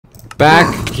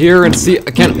back here and see. I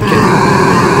can't.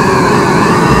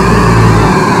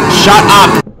 Shut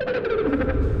up!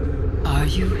 Are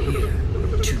you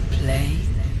here to play?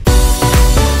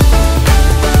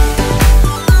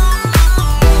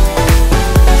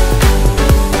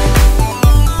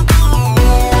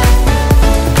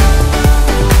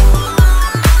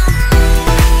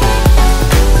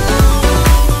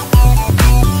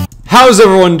 How's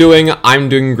everyone doing? I'm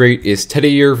doing great. It's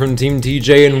Teddy here from Team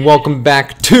TJ, and welcome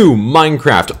back to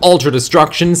Minecraft Ultra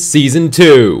Destruction Season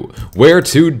 2, where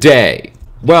today,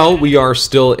 well, we are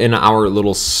still in our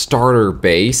little starter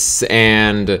base,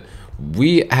 and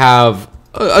we have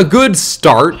a good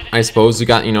start, I suppose. We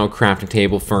got, you know, crafting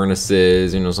table,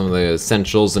 furnaces, you know, some of the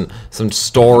essentials, and some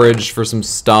storage for some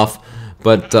stuff.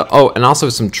 But, oh, and also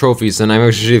some trophies, and I'm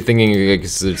actually thinking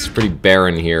it's pretty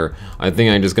barren here. I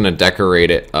think I'm just gonna decorate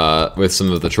it, with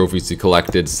some of the trophies we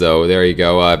collected, so there you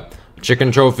go,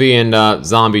 chicken trophy and,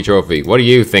 zombie trophy. What do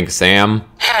you think, Sam?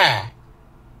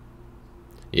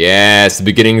 Yes, the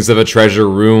beginnings of a treasure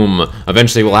room.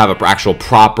 Eventually we'll have an actual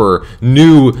proper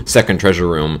new second treasure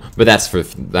room, but that's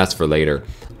for later.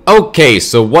 Okay,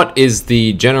 so what is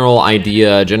the general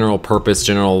idea, general purpose,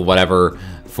 general whatever,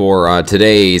 for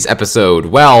today's episode?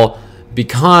 Well,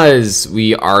 because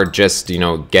we are just, you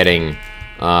know, getting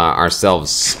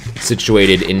ourselves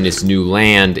situated in this new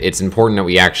land, it's important that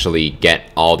we actually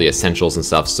get all the essentials and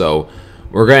stuff. So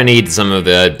we're gonna need some of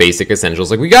the basic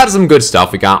essentials. Like, we got some good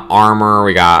stuff. We got armor,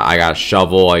 I got a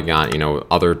shovel, I got, you know,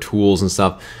 other tools and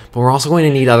stuff. But we're also going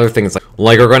to need other things,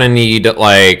 like we're gonna need,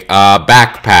 like, a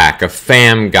backpack, a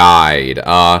fam guide,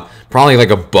 probably like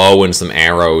a bow and some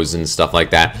arrows and stuff like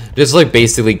that. Just like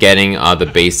basically getting the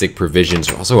basic provisions.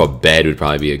 Also a bed would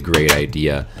probably be a great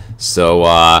idea. So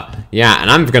yeah, and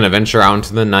I'm gonna venture out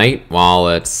into the night while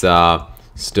it's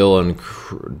still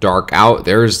dark out.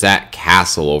 There's that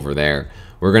castle over there.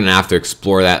 We're gonna have to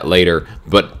explore that later,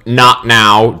 but not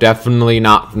now. Definitely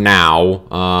not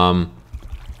now.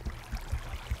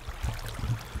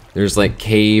 There's like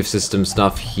cave system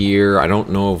stuff here. I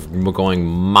don't know if going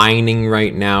mining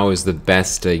right now is the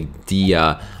best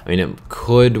idea. I mean, it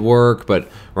could work, but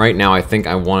right now I think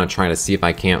I want to try to see if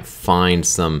I can't find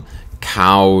some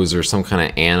cows or some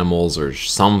kind of animals or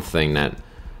something that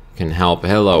can help.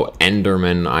 Hello,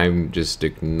 Enderman. I'm just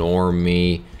ignore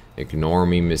me. Ignore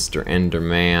me, Mr.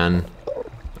 Enderman.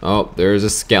 Oh, there's a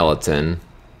skeleton.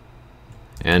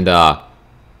 And a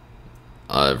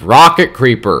rocket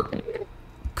creeper.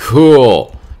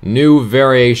 Cool. New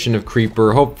variation of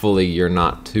creeper. Hopefully you're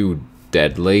not too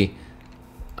deadly.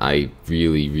 I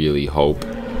really, really hope.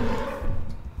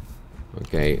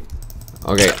 Okay.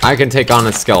 Okay, I can take on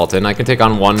a skeleton. I can take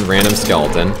on one random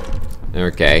skeleton.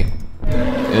 Okay.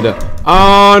 And,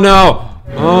 oh no!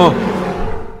 Oh!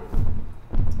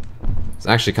 It's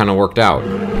actually kind of worked out.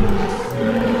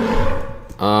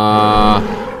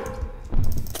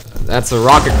 That's a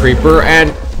rocket creeper,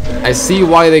 and I see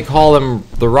why they call him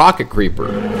the rocket creeper.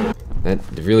 That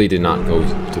really did not go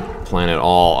to plan at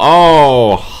all.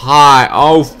 Oh, hi.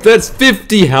 Oh, that's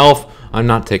 50 health. I'm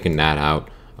not taking that out.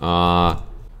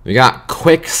 We got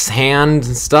quicksand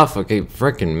and stuff. Okay,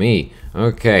 frickin' me.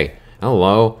 Okay,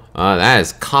 hello. That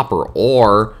is copper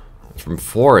ore from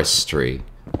forestry.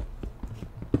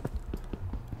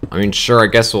 I mean, sure, I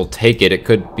guess we'll take it. It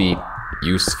could be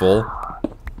useful.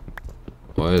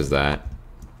 What is that?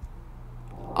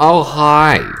 Oh,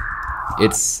 hi.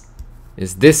 Is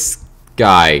this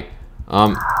guy.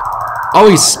 Oh,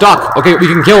 he's stuck. Okay, we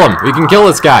can kill him. We can kill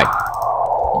this guy.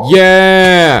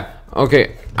 Yeah.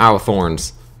 Okay. Ow,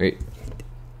 thorns. Wait.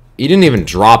 He didn't even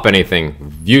drop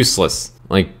anything. Useless.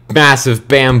 Like, massive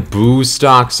bamboo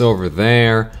stalks over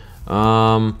there.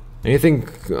 Anything?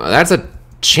 That's a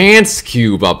chance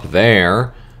cube up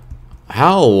there.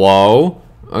 Hello.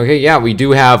 Okay, yeah, we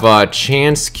do have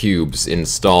chance cubes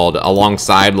installed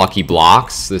alongside lucky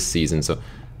blocks this season, so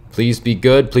please be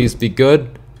good, please be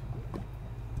good.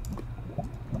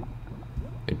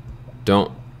 I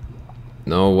don't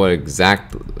know what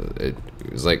exactly it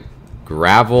was, like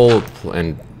gravel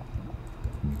and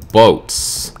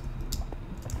boats.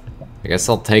 I guess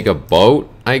I'll take a boat.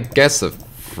 I guess a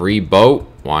free boat.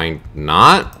 Why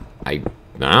not? I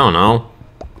don't know.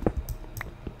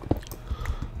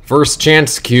 First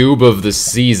chance cube of the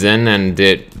season, and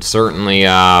it certainly,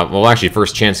 well, actually,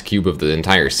 first chance cube of the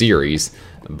entire series.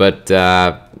 But,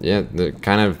 yeah, they're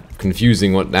kind of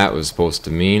confusing what that was supposed to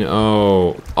mean.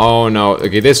 Oh no.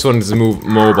 Okay, this one's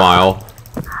mobile.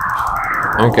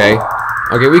 Okay,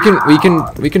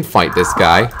 we can fight this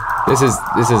guy. This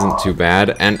isn't too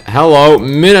bad. And hello,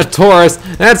 Minotaurus.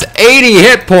 That's 80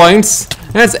 hit points.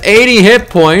 That's 80 hit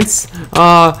points.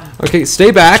 Okay,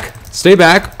 stay back. Stay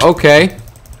back. Okay.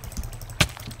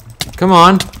 Come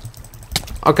on.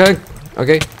 Okay.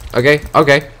 Okay. Okay.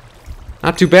 Okay.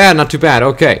 Not too bad. Not too bad.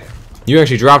 Okay. You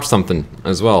actually dropped something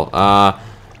as well.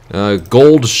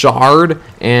 Gold shard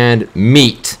and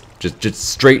meat. Just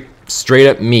straight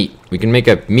up meat. We can make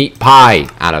a meat pie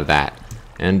out of that.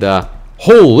 And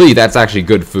holy, that's actually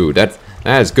good food. That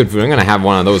is good food. I'm gonna have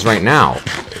one of those right now.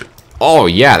 Oh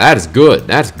yeah, that is good.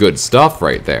 That's good stuff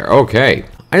right there. Okay.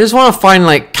 I just want to find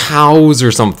like cows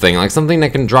or something, like something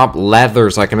that can drop leather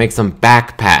so I can make some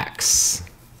backpacks.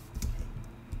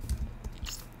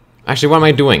 Actually, what am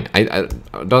I doing?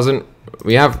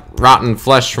 We have rotten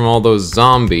flesh from all those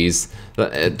zombies.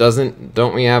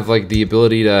 Don't we have like the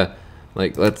ability to,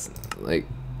 like,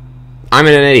 I'm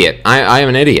an idiot. I am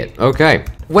an idiot. Okay.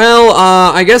 Well,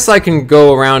 I guess I can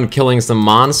go around killing some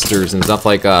monsters and stuff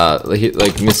like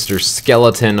Mr.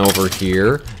 Skeleton over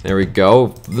here. There we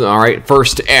go. Alright,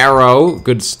 first arrow.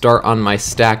 Good start on my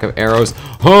stack of arrows.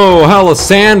 Oh, hell, a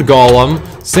sand golem.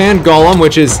 Sand golem,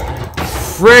 which is...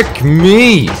 Frick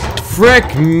me!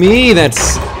 Frick me,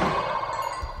 that's...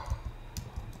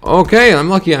 Okay, I'm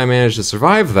lucky I managed to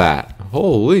survive that.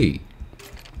 Holy.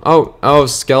 Oh,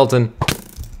 skeleton.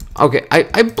 Okay,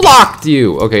 I blocked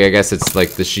you! Okay, I guess it's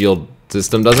like the shield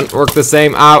system doesn't work the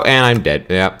same. Oh, and I'm dead.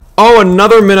 Yeah. Oh,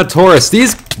 another Minotaurus.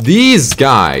 These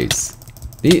guys.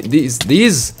 They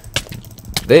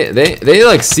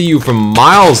like see you from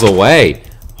miles away.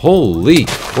 Holy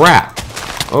crap.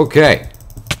 Okay.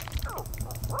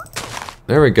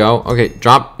 There we go. Okay,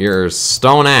 drop your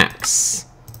stone axe.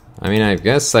 I mean, I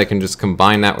guess I can just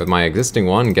combine that with my existing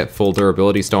one and get full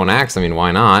durability stone axe. I mean,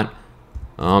 why not?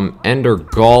 Ender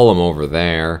Golem over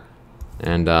there.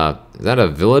 And, is that a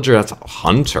villager? That's a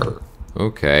hunter.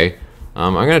 Okay.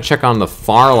 I'm gonna check on the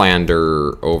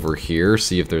Farlander over here,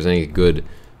 see if there's any good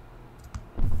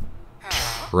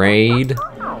trade.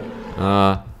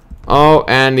 Oh,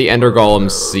 and the Ender Golem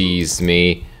sees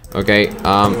me. Okay,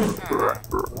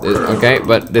 okay,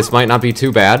 but this might not be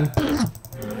too bad.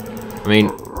 I mean,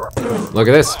 look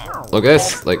at this. Look at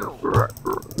this. Like,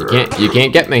 you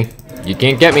can't get me. You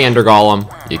can't get me, Ender Golem.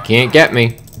 You can't get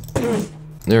me.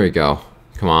 There we go.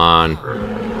 Come on.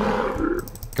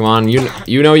 Come on,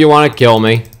 you know you want to kill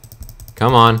me.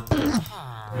 Come on.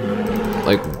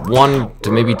 Like 1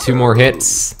 to maybe 2 more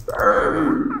hits.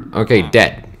 Okay,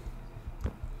 dead.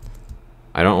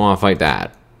 I don't want to fight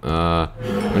that.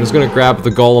 I'm just gonna grab the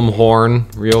golem horn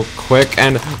real quick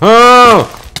and oh!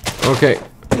 Okay.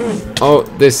 Oh,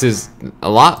 this is a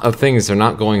lot of things are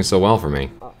not going so well for me.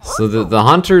 So the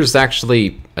hunters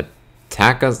actually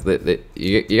attack us.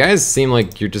 You guys seem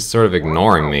like you're just sort of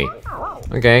ignoring me.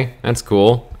 Okay, that's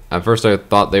cool. At first I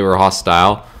thought they were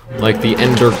hostile, like the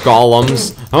Ender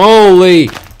Golems. Holy!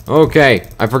 Okay,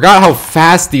 I forgot how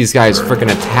fast these guys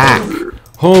frickin' attack.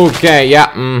 Okay,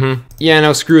 yeah, yeah,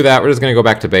 no, screw that. We're just gonna go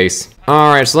back to base.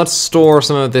 Alright, so let's store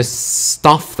some of this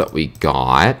stuff that we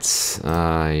got.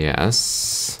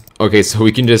 Yes. Okay, so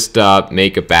we can just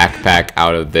make a backpack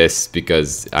out of this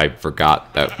because I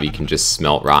forgot that we can just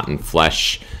smelt rotten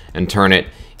flesh and turn it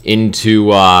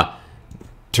into a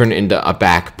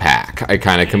backpack. I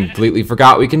kind of completely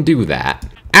forgot we can do that.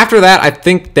 After that, I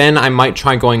think then I might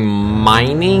try going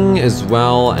mining as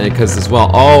well, because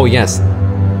oh yes.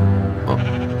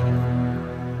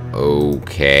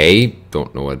 Okay,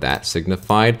 don't know what that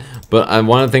signified, but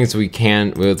one of the things we'll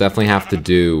definitely have to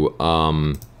do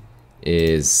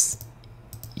is,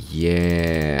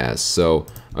 yeah, so,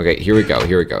 okay, here we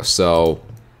go, so,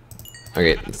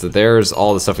 okay, so there's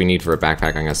all the stuff we need for a backpack.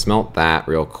 I'm gonna smelt that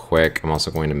real quick. I'm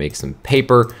also going to make some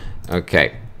paper,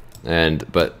 okay,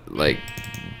 but, like,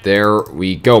 there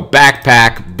we go,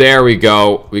 backpack, there we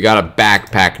go, we got a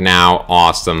backpack now,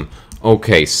 awesome.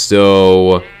 Okay,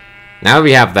 so... now that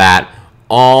we have that,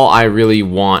 all I really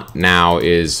want now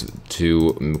is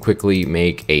to quickly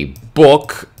make a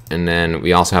book, and then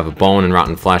we also have a bone and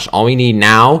rotten flesh. All we need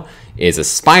now is a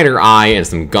spider eye and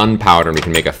some gunpowder, and we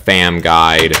can make a fam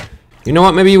guide. You know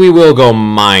what, maybe we will go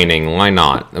mining, why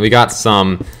not? We got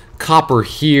some copper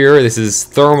here. This is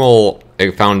thermal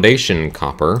foundation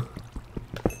copper.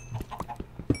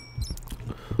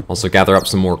 Also gather up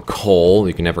some more coal.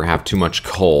 You can never have too much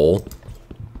coal.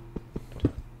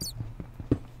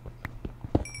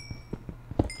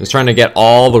 Just trying to get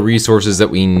all the resources that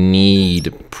we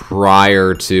need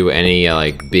prior to any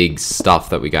like big stuff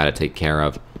that we gotta take care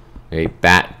of. Okay,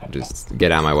 bat, just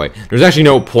get out of my way. There's actually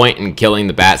no point in killing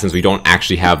the bat since we don't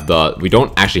actually have the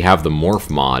morph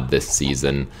mod this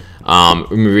season.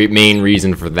 Main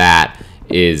reason for that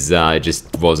is it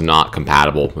just was not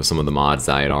compatible with some of the mods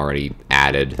that I had already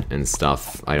added and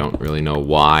stuff. I don't really know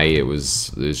why. It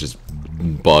was just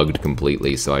bugged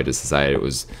completely, so I just decided it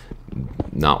was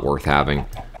not worth having.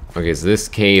 Okay, so this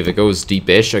cave, it goes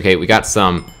deep-ish. Okay, we got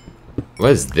some...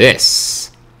 What is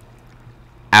this?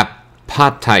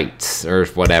 Apatite, or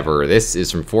whatever. This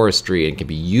is from forestry and can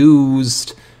be used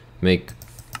to make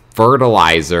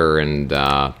fertilizer and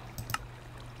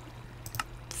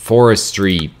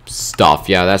forestry stuff.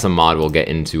 Yeah, that's a mod we'll get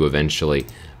into eventually.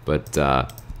 But yeah,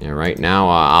 right now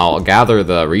I'll gather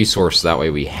the resource, that way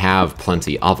we have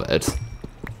plenty of it.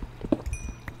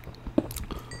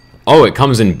 Oh, it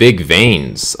comes in big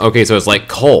veins. Okay, so it's like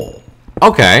coal.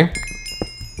 Okay.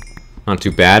 Not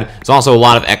too bad. It's also a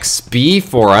lot of XP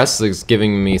for us. It's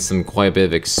giving me quite a bit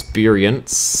of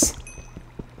experience.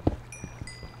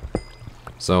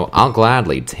 So I'll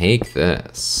gladly take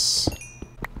this.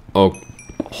 Oh,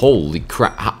 holy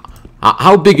crap.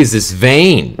 How big is this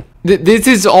vein? This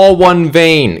is all one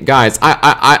vein, guys. I'm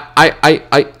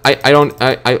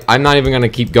not even gonna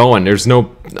keep going. There's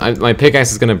no, my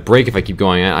pickaxe is gonna break if I keep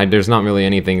going. There's not really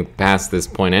anything past this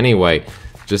point anyway.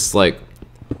 Just like,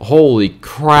 holy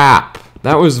crap.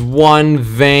 That was one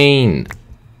vein.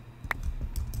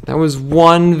 That was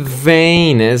one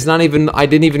vein. It's not even, I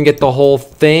didn't even get the whole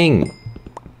thing.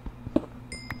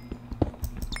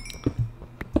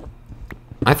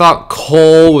 I thought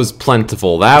coal was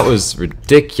plentiful. That was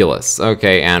ridiculous.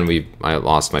 Okay, and I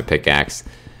lost my pickaxe.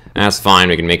 That's fine,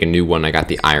 we can make a new one. I got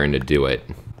the iron to do it.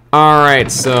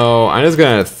 Alright, so I'm just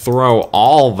gonna throw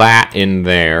all that in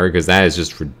there, because that is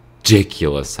just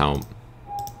ridiculous how...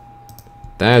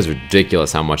 That is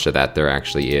ridiculous how much of that there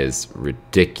actually is.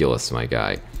 Ridiculous, my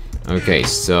guy. Okay,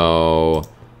 so...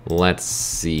 Let's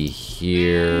see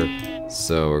here...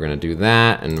 So we're gonna do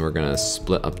that, and we're gonna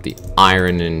split up the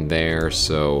iron in there,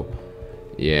 so...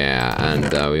 Yeah,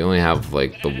 and we only have,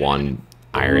 like, the one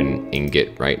iron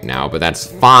ingot right now, but that's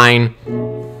fine.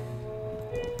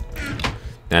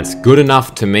 That's good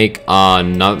enough to make a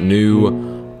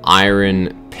new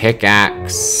iron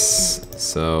pickaxe.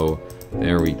 So,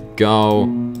 there we go.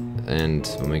 And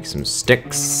we'll make some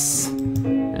sticks,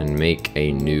 and make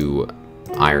a new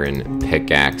iron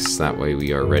pickaxe. That way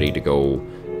we are ready to go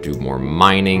do more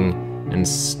mining and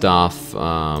stuff. We'll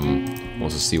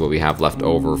also see what we have left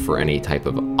over for any type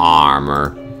of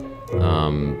armor.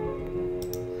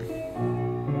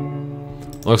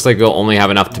 Looks like we'll only have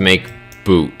enough to make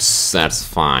boots. That's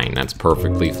fine. That's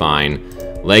perfectly fine.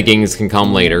 Leggings can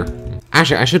come later.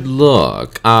 Actually, I should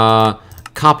look.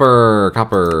 Copper.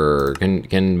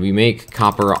 Can we make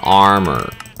copper armor?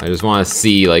 I just want to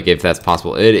see, like, if that's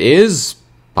possible. It is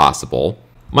possible.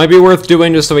 Might be worth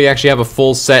doing just so we actually have a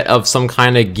full set of some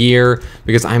kind of gear,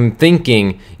 because I'm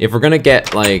thinking if we're gonna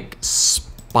get like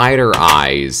spider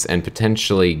eyes and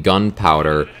potentially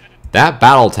gunpowder, that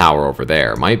battle tower over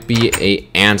there might be a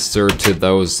answer to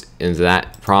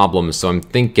that problem. So I'm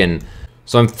thinking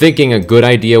a good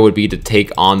idea would be to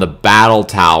take on the battle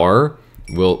tower.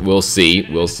 We'll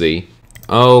see.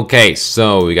 Okay,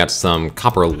 so we got some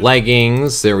copper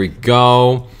leggings. There we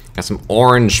go. Got some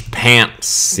orange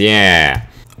pants. Yeah.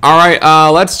 Alright,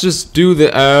 let's just do the...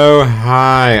 Oh,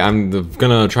 hi. I'm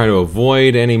gonna try to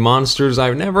avoid any monsters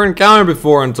I've never encountered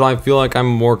before until I feel like I'm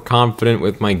more confident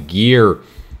with my gear.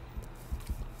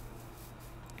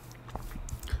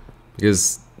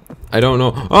 Because I don't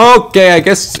know... Okay, I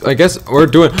guess we're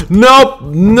doing... Nope!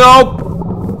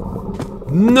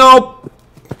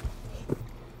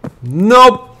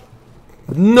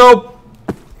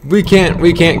 We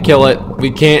can't kill it.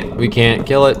 We can't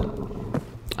kill it.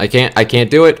 I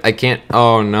can't do it. I can't.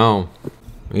 Oh no.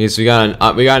 Okay, so we got a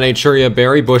Naturia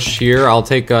berry bush here. I'll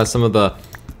take some of the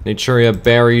Naturia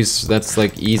berries. That's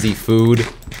like easy food.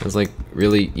 That's like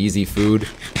really easy food.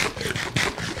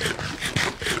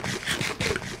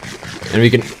 And we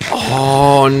can.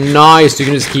 Oh, nice. We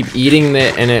can just keep eating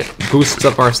it, and it boosts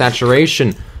up our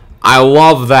saturation. I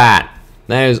love that.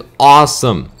 That is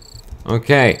awesome.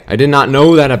 Okay, I did not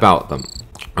know that about them.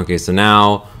 Okay, so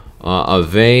now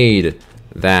evade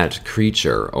that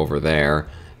creature over there,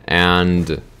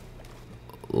 and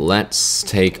let's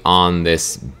take on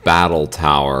this battle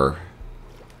tower.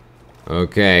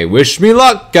 Okay, wish me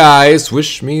luck, guys.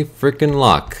 Wish me frickin'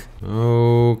 luck.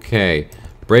 Okay,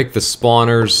 break the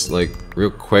spawners like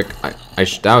real quick. That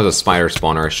was a spider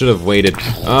spawner. I should have waited.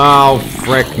 Oh,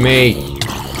 frick me.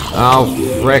 Oh,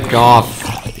 frick off.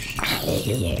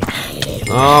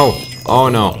 Oh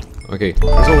no. Okay,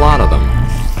 there's a lot of them.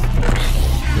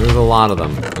 There's a lot of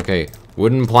them. Okay,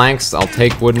 wooden planks. I'll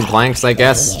take wooden planks, I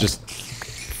guess. Just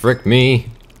frick me.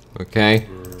 Okay.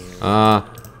 I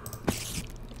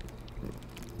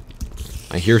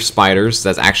hear spiders.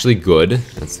 That's actually good.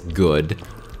 That's good.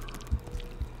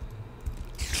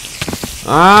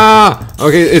 Ah!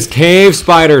 Okay, it's cave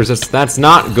spiders. That's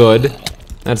not good.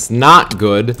 That's not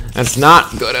good. That's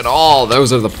not good at all.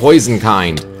 Those are the poison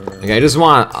kind. Okay, I just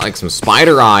want, like, some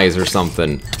spider eyes or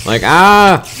something. Like,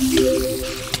 ah!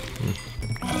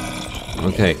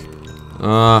 Okay.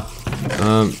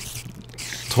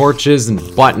 Torches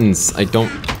and buttons. I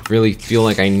don't really feel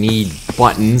like I need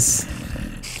buttons.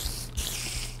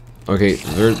 Okay,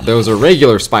 those are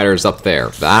regular spiders up there.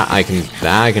 That I can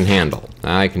handle.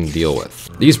 That I can deal with.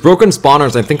 These broken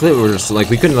spawners, I think they were just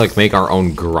like, we couldn't like make our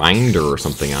own grinder or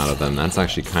something out of them. That's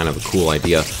actually kind of a cool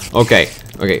idea. Okay,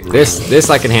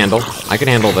 this I can handle. I can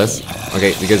handle this.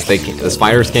 Okay, because the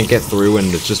spiders can't get through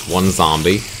and it's just one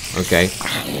zombie. Okay.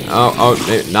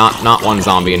 Not one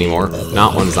zombie anymore.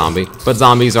 Not one zombie. But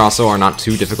zombies also are not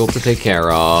too difficult to take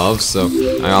care of. So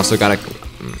I also gotta.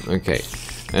 Okay.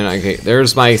 And okay,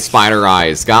 there's my spider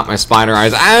eyes. Got my spider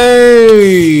eyes.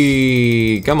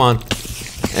 Hey! Come on.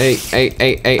 Hey,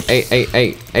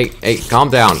 calm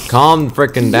down. Calm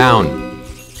frickin' down.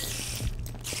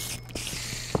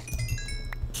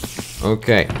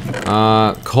 Okay.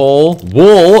 Coal.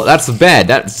 Wool. That's a bed.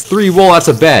 That's 3 wool. That's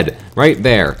a bed. Right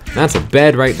there. That's a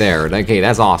bed right there. Okay,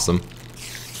 that's awesome.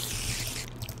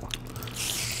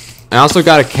 I also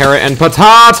got a carrot and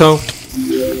potato.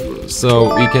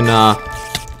 So we can,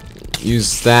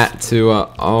 use that to,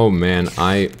 oh man,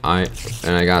 and I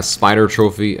got a spider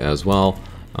trophy as well.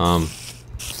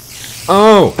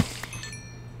 Oh!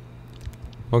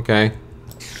 Okay.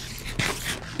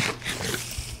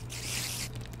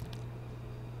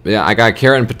 Yeah, I got a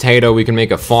carrot and potato. We can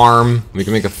make a farm. We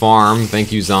can make a farm.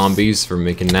 Thank you, zombies, for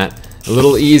making that a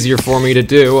little easier for me to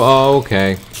do. Oh,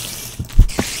 okay.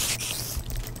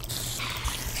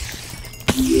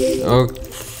 Oh,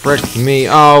 frick me.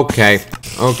 Oh, okay.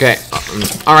 Okay.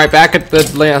 Alright, back at the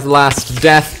last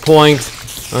death point.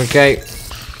 Okay.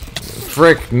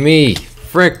 Frick me.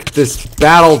 Frick this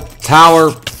battle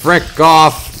tower. Frick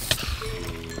off.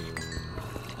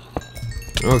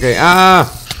 Okay.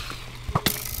 Ah.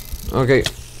 Okay.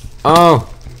 Oh.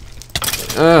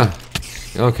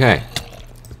 Okay.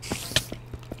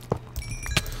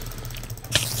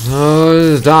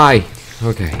 Die.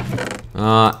 Okay.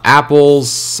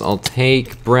 Apples. I'll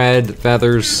take. Bread.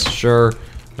 Feathers. Sure.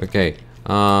 Okay.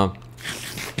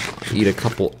 Eat a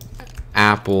couple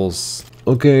apples.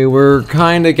 Okay, we're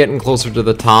kind of getting closer to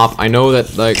the top. I know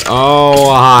that, like,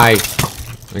 oh, hi.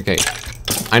 Okay.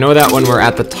 I know that when we're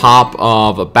at the top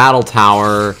of a battle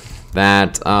tower,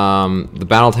 that,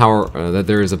 that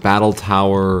there is a battle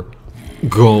tower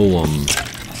golem.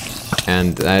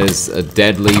 And that is a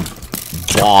deadly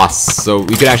boss. So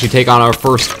we could actually take on our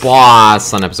first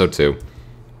boss on episode 2.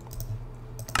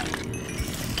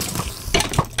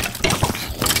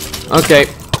 Okay.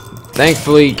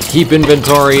 Thankfully, keep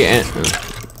inventory and...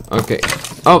 Okay.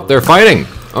 Oh, they're fighting!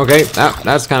 Okay,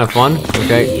 that's kind of fun.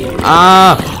 Okay.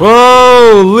 Ah!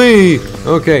 Holy!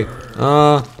 Okay.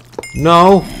 No.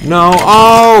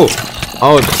 Oh!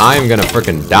 Oh, I'm gonna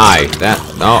frickin' die.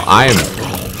 Oh, I am...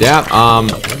 Yep,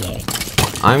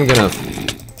 I'm gonna...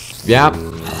 Yep.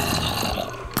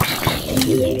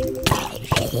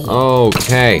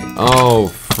 Okay. Oh,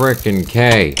 frickin'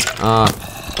 K.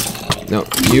 No,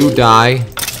 you die.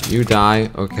 You die.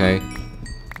 Okay.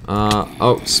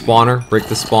 Oh, spawner. Break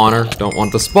the spawner. Don't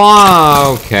want the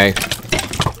spawn. Okay.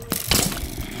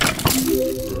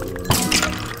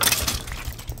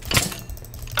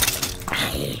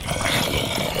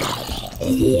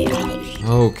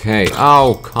 Okay.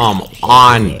 Oh, come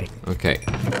on. Okay.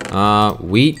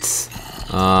 Wheat.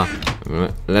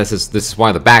 This is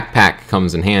why the backpack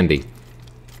comes in handy.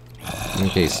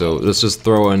 Okay, so let's just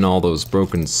throw in all those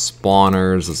broken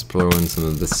spawners. Let's throw in some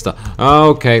of this stuff.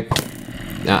 Okay.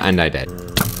 And I did.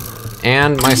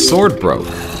 And my sword broke.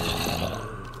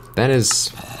 That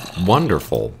is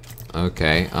wonderful.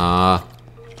 Okay,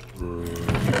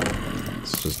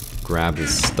 let's just grab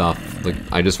this stuff. Like,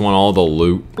 I just want all the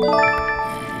loot.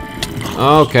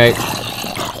 Okay.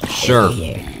 Sure.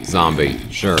 Zombie.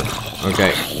 Sure.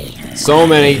 Okay. So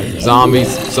many zombies,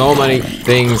 so many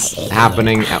things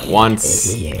happening at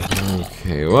once.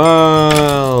 Okay, well,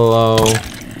 hello.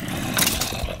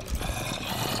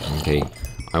 Okay,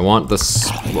 I want this.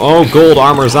 Oh, gold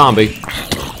armor zombie.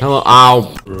 Hello,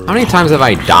 ow. How many times have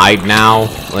I died now?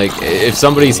 Like, if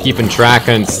somebody's keeping track,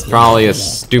 and it's probably a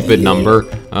stupid number.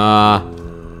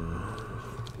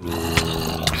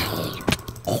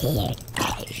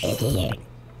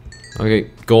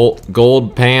 Okay,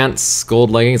 gold pants,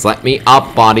 gold leggings. Let me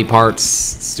up, body parts.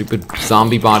 Stupid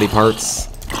zombie body parts.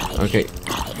 Okay.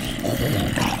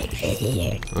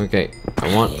 Okay.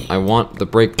 I want to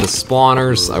break the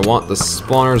spawners. I want the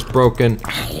spawners broken.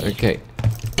 Okay.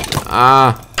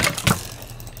 I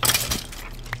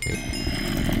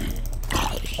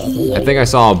think I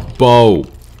saw a bow.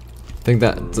 I think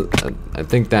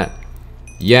that.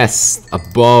 Yes, a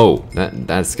bow.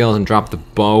 That skeleton dropped the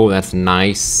bow. That's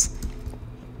nice.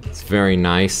 It's very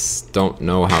nice. Don't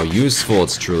know how useful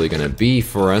it's truly gonna be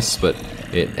for us, but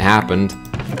it happened.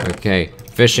 Okay,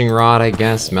 fishing rod, I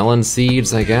guess. Melon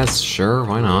seeds, I guess. Sure,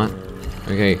 why not?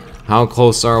 Okay, how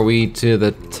close are we to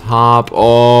the top?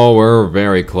 Oh, we're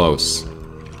very close.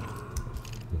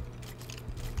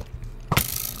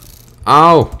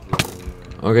 Oh!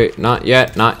 Okay, not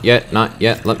yet, not yet, not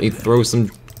yet. Let me throw some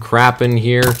crap in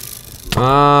here.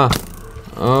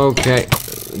 Okay.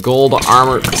 Gold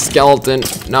armor skeleton.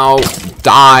 No,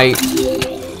 die.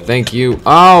 Thank you.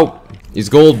 Oh! These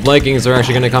gold leggings are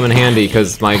actually gonna come in handy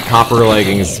because my copper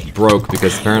leggings broke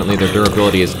because apparently their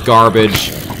durability is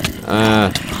garbage.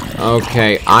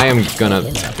 Okay, I am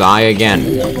gonna die again.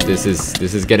 This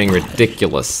is getting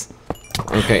ridiculous.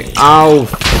 Okay. Oh,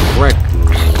 frick.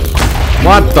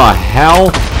 What the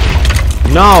hell?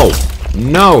 No!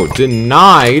 No!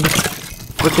 Denied!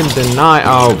 Frickin' denied!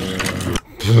 Oh.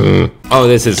 Oh,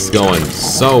 this is going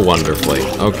so wonderfully.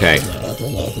 Okay.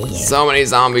 So many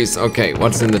zombies. Okay,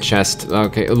 what's in the chest?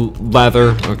 Okay,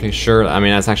 leather. Okay, sure. I mean,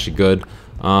 that's actually good.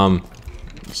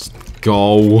 Just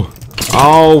go.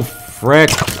 Oh,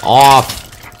 frick off.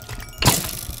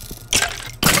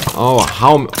 Oh,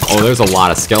 how... Oh, there's a lot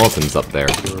of skeletons up there.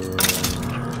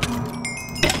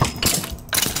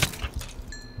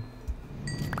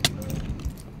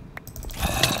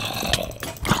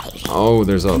 Oh,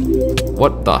 there's a...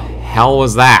 What the hell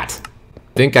was that?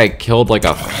 I think I killed like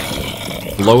a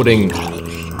floating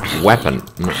weapon.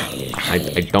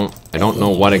 I don't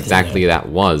know what exactly that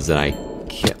was that I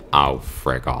oh,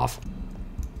 frick off.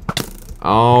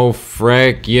 Oh,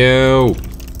 frick you.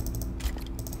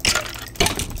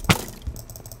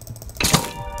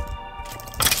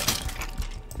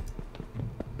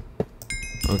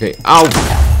 Okay. Oh,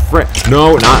 frick.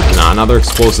 No, not another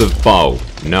explosive bow.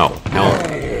 No. Hell.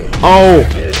 Oh!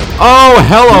 Oh,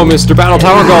 hello, Mr. Battle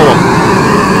Tower Golem!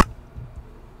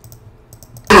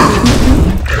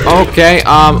 Okay,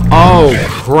 oh,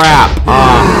 crap,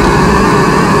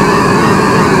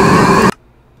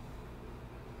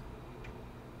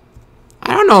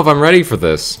 I don't know if I'm ready for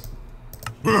this.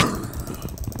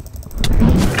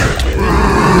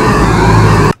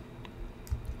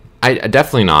 I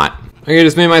definitely not. Okay,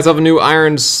 just made myself a new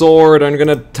iron sword. I'm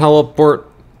gonna teleport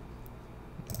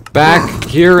back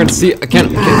here and see. I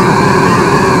can't.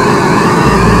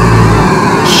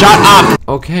 Shut up!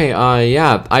 Okay,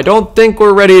 yeah. I don't think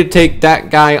we're ready to take that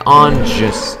guy on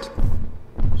just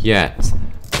yet.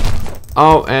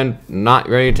 Oh, and not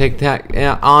ready to take that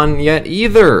on yet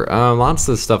either. Lots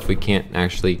of stuff we can't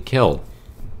actually kill.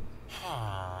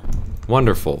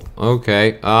 Wonderful.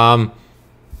 Okay,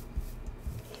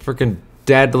 frickin'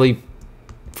 deadly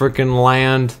frickin'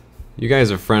 land. You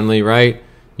guys are friendly, right?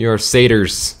 You are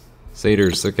satyrs.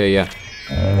 Satyrs, okay, yeah.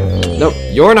 Nope,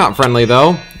 you're not friendly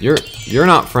though. You're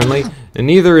not friendly, and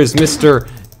neither is Mr.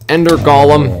 Ender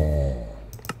Golem.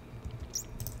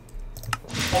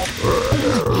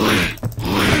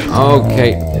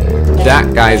 Okay,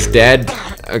 that guy's dead.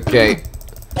 Okay,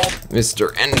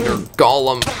 Mr. Ender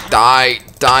Golem, die,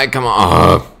 come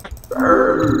on.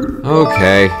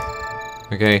 Okay,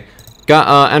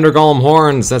 got Ender Golem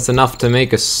horns. That's enough to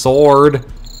make a sword,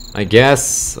 I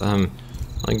guess.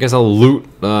 I guess I'll loot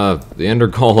the Ender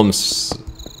Golem's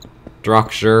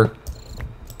structure.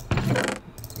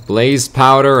 Blaze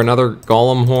powder, another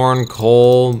golem horn,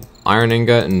 coal, iron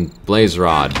ingot, and blaze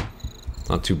rod.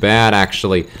 Not too bad,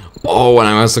 actually. Oh, and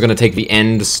I'm also gonna take the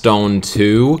end stone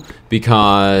too,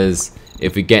 because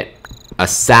if we get a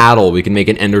saddle, we can make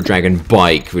an Ender Dragon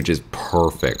bike, which is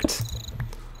perfect.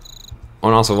 Oh,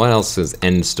 and also, what else is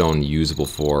end stone usable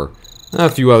for? A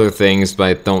few other things, but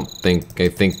I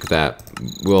think that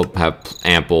we'll have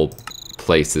ample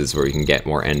places where you can get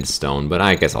more end stone, but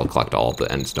I guess I'll collect all of the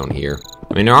end stone here.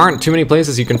 I mean, there aren't too many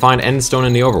places you can find end stone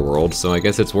in the overworld, so I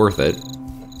guess it's worth it.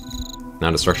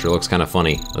 Now the structure looks kind of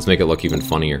funny. Let's make it look even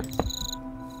funnier.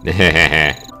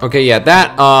 Okay, yeah,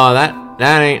 that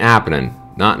ain't happening.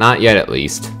 Not yet, at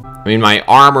least. I mean, my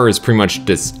armor is pretty much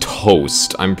just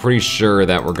toast. I'm pretty sure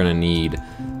that we're gonna need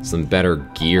some better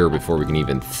gear before we can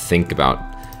even think about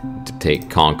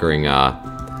conquering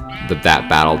that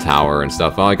battle tower and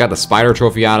stuff. Well, I got the spider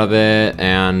trophy out of it,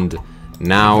 and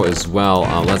now as well,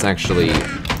 let's actually,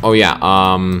 oh yeah,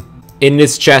 in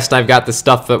this chest I've got the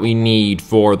stuff that we need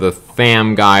for the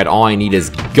fam guide. All I need is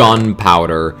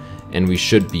gunpowder, and we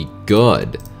should be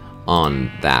good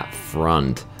on that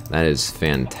front. That is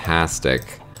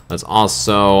fantastic. Let's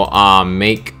also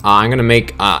make. I'm gonna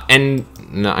make I'm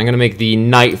gonna make the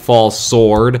Nightfall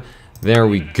sword. There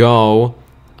we go.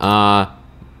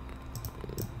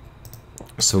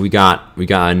 So we got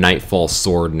a Nightfall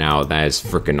sword now. That is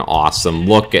freaking awesome.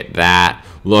 Look at that.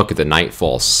 Look at the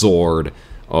Nightfall sword.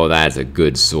 Oh, that is a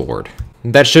good sword.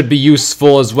 That should be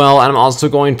useful as well. And I'm also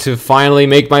going to finally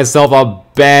make myself a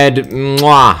bed.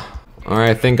 Mwah.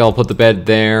 Alright, I think I'll put the bed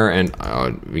there, and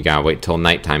we gotta wait till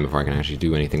nighttime before I can actually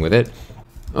do anything with it.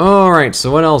 Alright,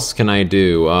 so what else can I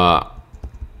do?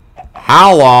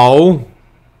 Hello,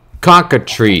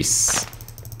 cockatrice.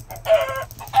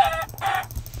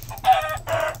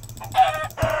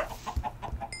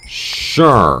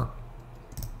 Sure.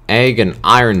 Egg and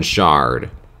iron shard.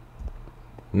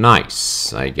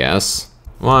 Nice, I guess.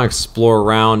 I want to explore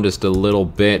around just a little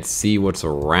bit, see what's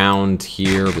around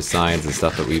here besides the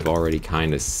stuff that we've already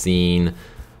kind of seen.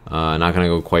 Not gonna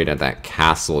go quite at that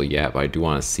castle yet, but I do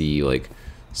want to see like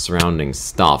surrounding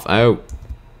stuff. Oh,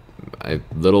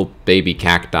 little baby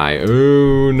cacti.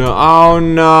 Oh no! Oh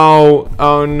no!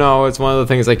 Oh no! It's one of the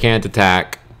things I can't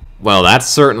attack. Well, that's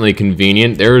certainly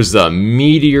convenient. There's a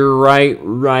meteorite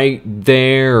right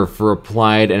there for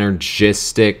applied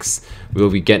energistics.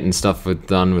 We'll be getting stuff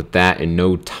done with that in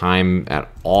no time at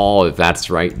all if that's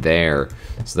right there.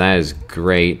 So that is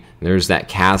great. There's that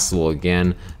castle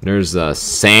again. There's a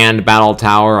sand battle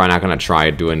tower. I'm not gonna try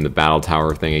doing the battle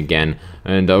tower thing again.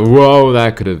 And whoa,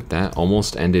 that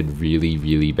almost ended really,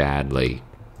 really badly.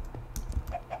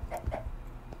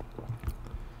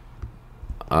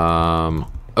 Oh,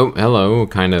 hello,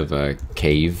 kind of a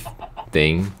cave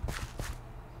thing.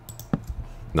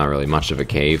 Not really much of a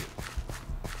cave.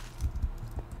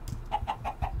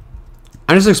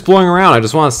 I'm just exploring around. I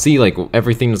just want to see, like,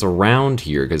 everything that's around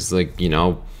here. Because, like, you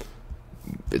know,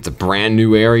 it's a brand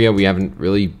new area we haven't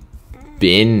really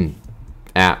been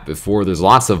at before. There's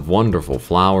lots of wonderful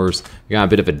flowers. We got a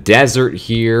bit of a desert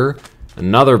here.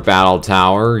 Another battle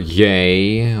tower.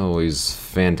 Yay. Always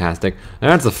fantastic.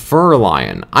 And that's a fur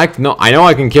lion. I know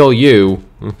I can kill you.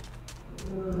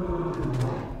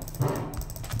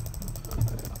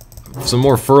 Some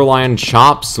more fur lion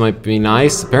chops might be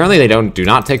nice. Apparently they do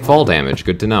not take fall damage.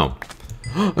 Good to know.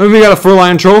 And we got a fur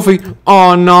lion trophy.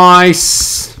 Oh,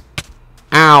 nice.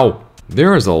 Ow.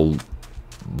 There is a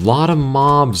lot of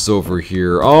mobs over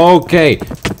here. Okay.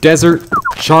 Desert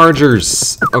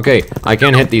chargers. Okay, I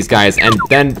can hit these guys. And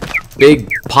then big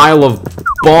pile of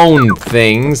bone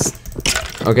things.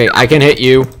 Okay, I can hit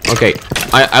you. Okay,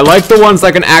 I like the ones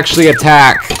that can actually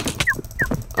attack.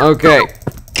 Okay.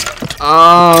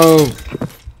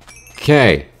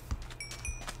 Okay.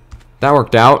 That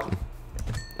worked out.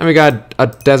 And we got a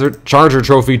desert charger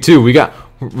trophy too. We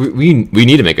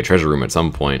need to make a treasure room at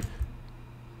some point.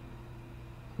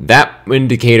 That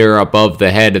indicator above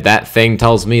the head of that thing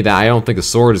tells me that I don't think a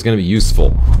sword is going to be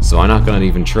useful. So I'm not going to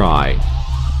even try.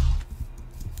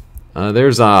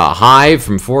 There's a hive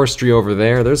from forestry over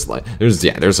there. There's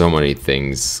so many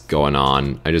things going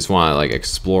on. I just want to like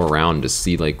explore around to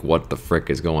see like what the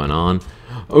frick is going on.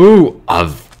 Ooh,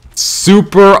 a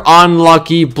super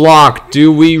unlucky block.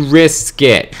 Do we risk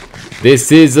it?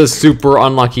 This is a super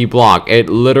unlucky block. It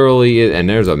literally is, and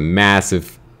there's a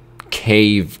massive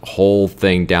cave hole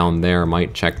thing down there.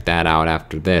 Might check that out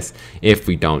after this if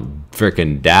we don't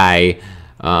frickin' die.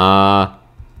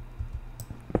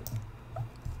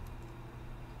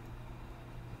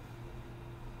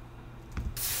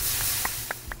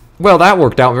 Well, that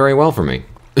worked out very well for me.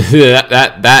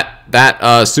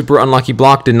 that super unlucky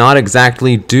block did not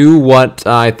exactly do what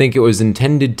I think it was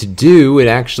intended to do. It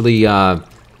actually I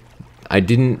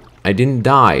didn't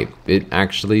die. It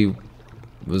actually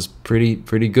was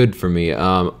pretty good for me.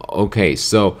 Okay,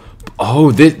 so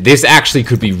this actually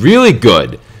could be really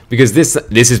good because this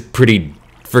is pretty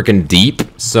freaking deep.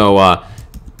 So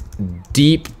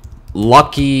deep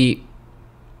lucky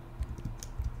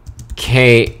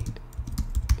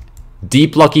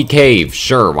cave,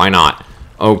 sure, why not?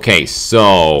 Okay,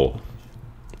 so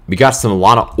we got a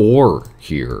lot of ore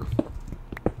here.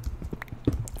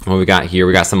 What we got here?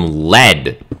 We got some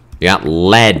lead. We got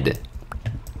lead.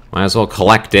 Might as well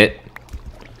collect it.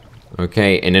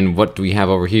 Okay, and then what do we have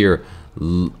over here?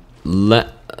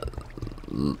 Laminite?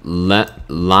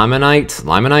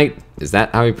 Laminite? Is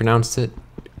that how you pronounce it?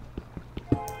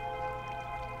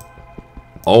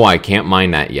 Oh, I can't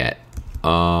mine that yet.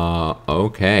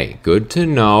 Okay, good to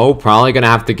know. Probably gonna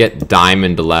have to get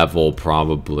diamond level,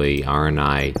 probably, aren't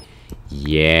I?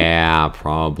 Yeah,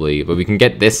 probably. But we can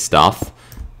get this stuff.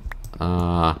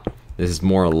 This is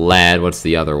more lead. What's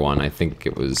the other one? I think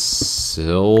it was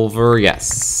silver. Yes,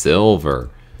 silver.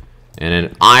 And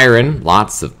then iron.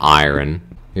 Lots of iron.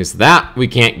 Because that we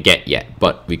can't get yet,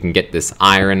 but we can get this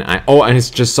iron. Oh, and it's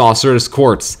just sorcerer's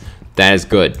quartz. That is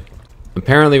good.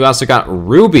 Apparently, we also got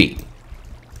ruby.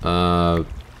 Sure,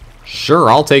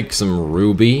 I'll take some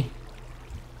ruby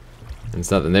and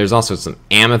stuff. And there's also some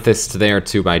amethyst there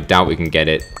too, but I doubt we can get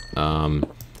it. And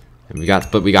we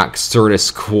got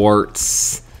Certus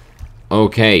quartz.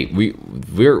 Okay,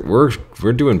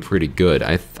 we're doing pretty good.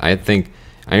 I think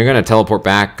I'm gonna teleport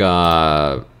back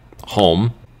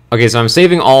home. Okay, so I'm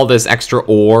saving all this extra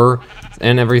ore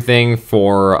and everything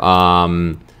for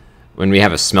when we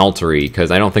have a smeltery, because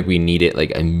I don't think we need it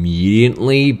like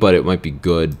immediately, but it might be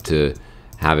good to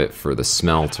have it for the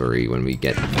smeltery when we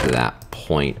get to that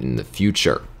point in the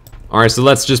future. All right, so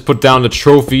let's just put down the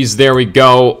trophies. There we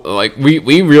go. Like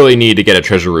we really need to get a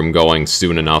treasure room going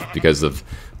soon enough, because of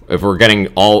if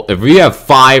we have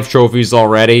 5 trophies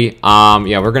already,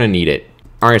 yeah, we're gonna need it.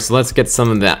 All right, so let's get some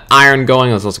of that iron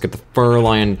going. Let's also get the fur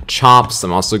lion chops.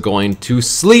 I'm also going to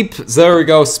sleep. So there we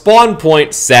go, spawn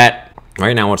point set.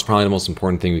 Right now, what's probably the most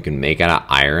important thing we can make out of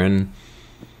iron?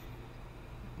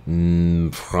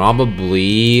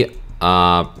 Probably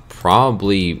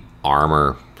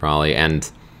armor,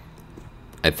 and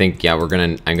I think, yeah,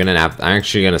 I'm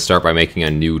actually gonna start by making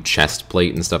a new chest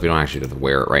plate and stuff. You don't actually have to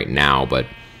wear it right now, but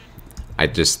I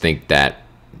just think that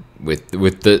with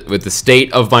the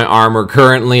state of my armor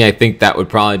currently, I think that would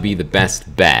probably be the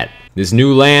best bet. This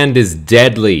new land is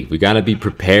deadly. We gotta be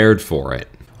prepared for it.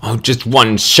 Oh, just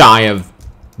one shy of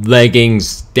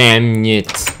leggings. Damn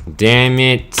it. Damn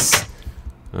it.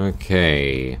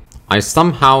 Okay. I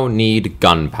somehow need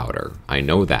gunpowder. I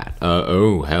know that.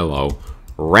 Oh, hello.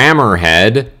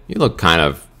 Rammerhead. You look kind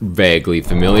of vaguely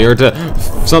familiar to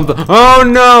something. Oh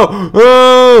no!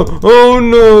 Oh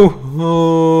no!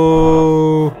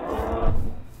 Oh.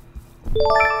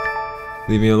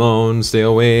 Leave me alone, stay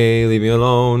away, leave me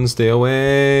alone, stay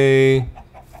away.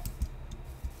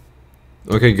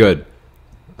 Okay, good.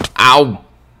 Ow!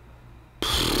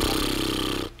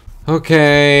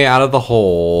 Okay, out of the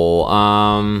hole.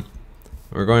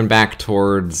 We're going back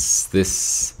towards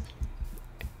this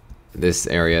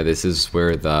area. This is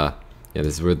where the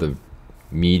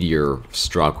meteor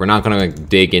struck. We're not gonna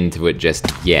dig into it just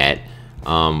yet.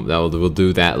 We'll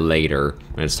do that later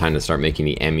when it's time to start making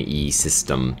the ME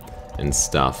system and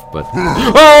stuff. But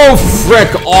oh,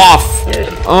 frick off!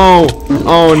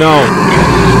 Oh no!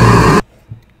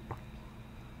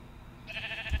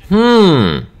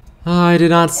 I did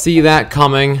not see that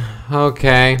coming.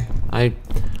 Okay, I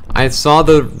saw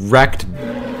the wrecked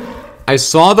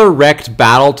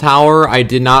battle tower. I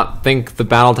did not think the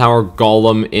battle tower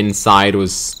golem inside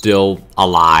was still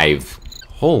alive.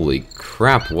 Holy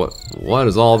crap, what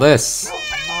is all this?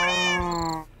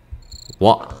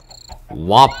 What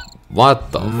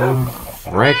the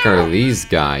frick are these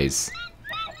guys?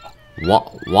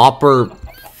 Whopper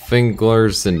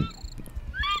finglers and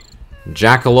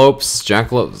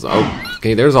jackalopes. Oh,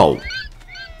 okay, there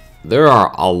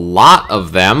are a lot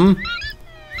of them.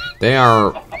 They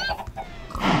are,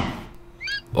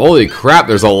 holy crap,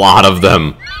 there's a lot of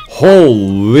them.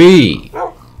 Holy.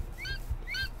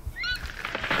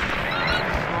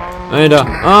 And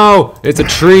oh, it's a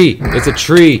tree. It's a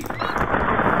tree.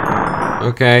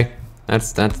 Okay,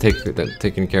 that's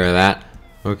taking care of that.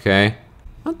 Okay,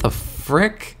 what the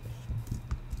frick?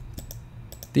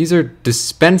 These are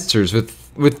dispensers with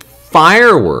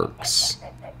fireworks.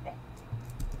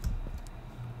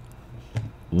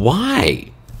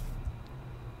 Why?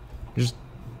 Just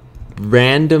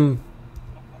random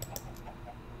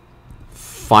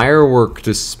firework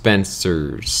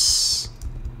dispensers.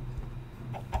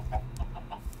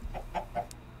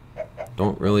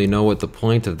 Don't really know what the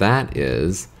point of that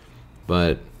is,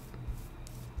 but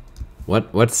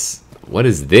what is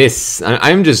this?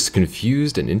 I'm just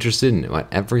confused and interested in what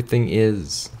everything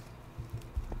is.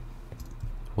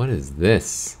 What is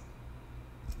this?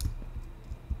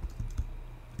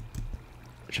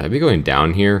 Should I be going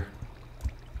down here?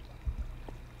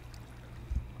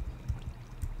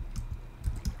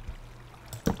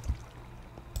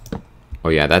 Oh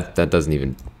yeah, that doesn't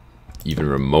even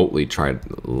remotely try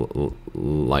to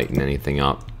lighten anything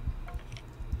up.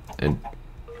 And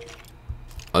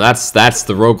oh, that's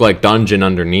the roguelike dungeon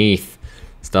underneath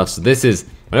stuff. So this is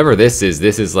whatever this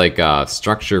is like a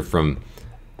structure from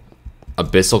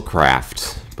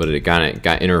AbyssalCraft, but it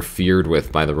got interfered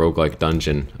with by the roguelike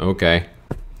dungeon. Okay.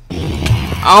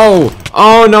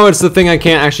 Oh no, it's the thing I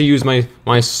can't actually use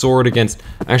my sword against.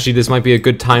 Actually, this might be a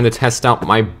good time to test out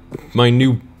my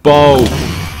new bow.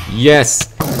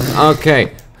 Yes.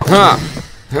 Okay.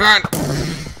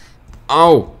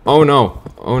 Oh no.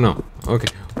 Oh no. Okay.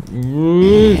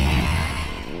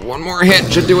 one more hit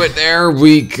should do it. There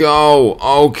we go.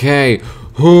 Okay.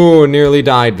 Ooh, nearly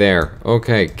died there.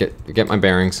 Okay, get my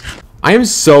bearings. I am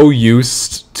so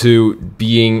used to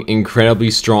being incredibly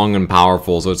strong and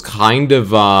powerful, so it's kind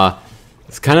of a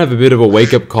bit of a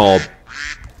wake-up call,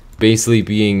 basically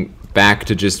being back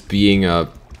to just being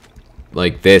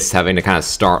like this, having to kind of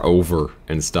start over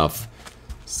and stuff.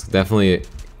 It's definitely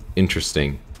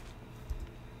interesting.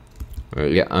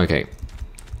 Yeah, okay.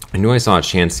 I knew I saw a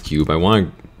chance cube. I want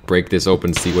to break this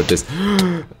open, see what this...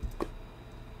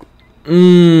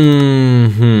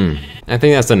 I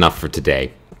think that's enough for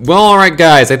today. Well, alright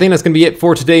guys, I think that's going to be it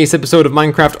for today's episode of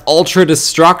Minecraft Ultra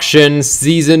Destruction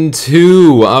Season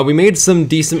 2. We made some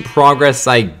decent progress,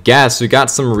 I guess. We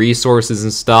got some resources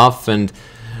and stuff, and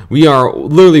we are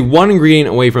literally one ingredient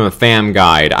away from a fam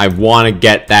guide. I want to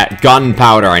get that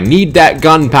gunpowder. I need that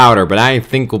gunpowder, but I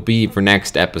think will be for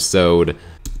next episode.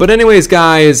 But anyways,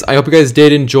 guys, I hope you guys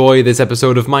did enjoy this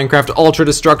episode of Minecraft Ultra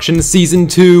Destruction Season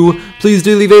 2. Please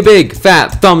do leave a big,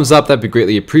 fat thumbs up. That'd be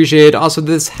greatly appreciated. Also,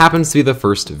 this happens to be the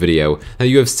first video that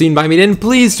you have seen by me, then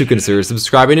please do consider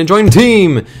subscribing and join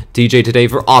Team TJ today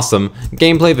for awesome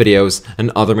gameplay videos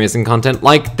and other amazing content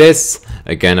like this.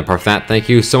 Again, apart from that, thank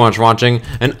you so much for watching,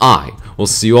 and I will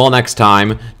see you all next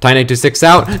time. Tiny86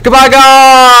 out. Goodbye,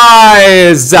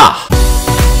 guys!